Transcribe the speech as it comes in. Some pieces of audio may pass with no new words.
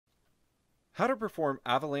How to perform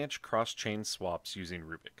Avalanche cross-chain swaps using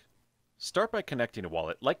Rubic. Start by connecting a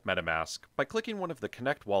wallet like MetaMask by clicking one of the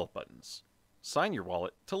Connect Wallet buttons. Sign your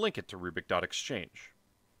wallet to link it to Rubic.exchange.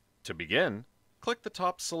 To begin, click the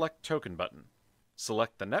top Select Token button.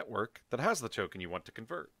 Select the network that has the token you want to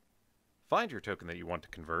convert. Find your token that you want to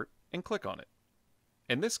convert and click on it.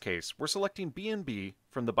 In this case, we're selecting BNB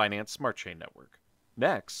from the Binance Smart Chain network.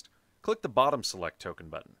 Next, click the bottom Select Token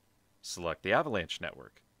button. Select the Avalanche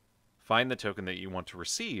network. Find the token that you want to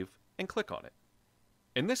receive and click on it.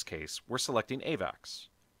 In this case, we're selecting AVAX.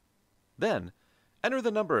 Then, enter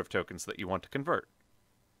the number of tokens that you want to convert.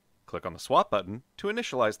 Click on the Swap button to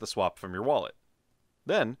initialize the swap from your wallet.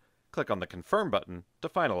 Then, click on the Confirm button to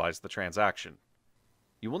finalize the transaction.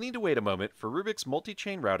 You will need to wait a moment for Rubic's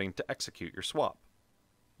multi-chain routing to execute your swap.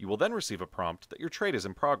 You will then receive a prompt that your trade is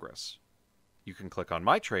in progress. You can click on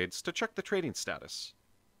My Trades to check the trading status.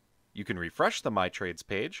 You can refresh the My Trades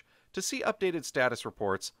page to see updated status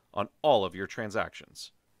reports on all of your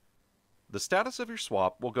transactions. The status of your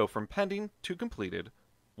swap will go from pending to completed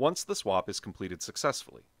once the swap is completed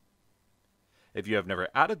successfully. If you have never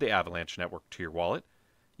added the Avalanche network to your wallet,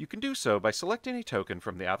 you can do so by selecting a token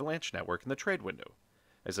from the Avalanche network in the trade window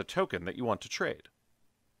as a token that you want to trade.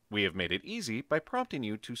 We have made it easy by prompting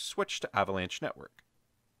you to switch to Avalanche network.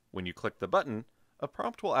 When you click the button, a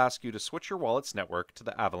prompt will ask you to switch your wallet's network to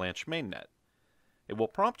the Avalanche mainnet. It will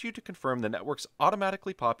prompt you to confirm the network's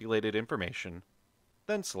automatically populated information,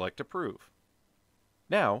 then select Approve.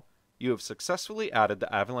 Now, you have successfully added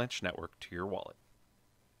the Avalanche network to your wallet.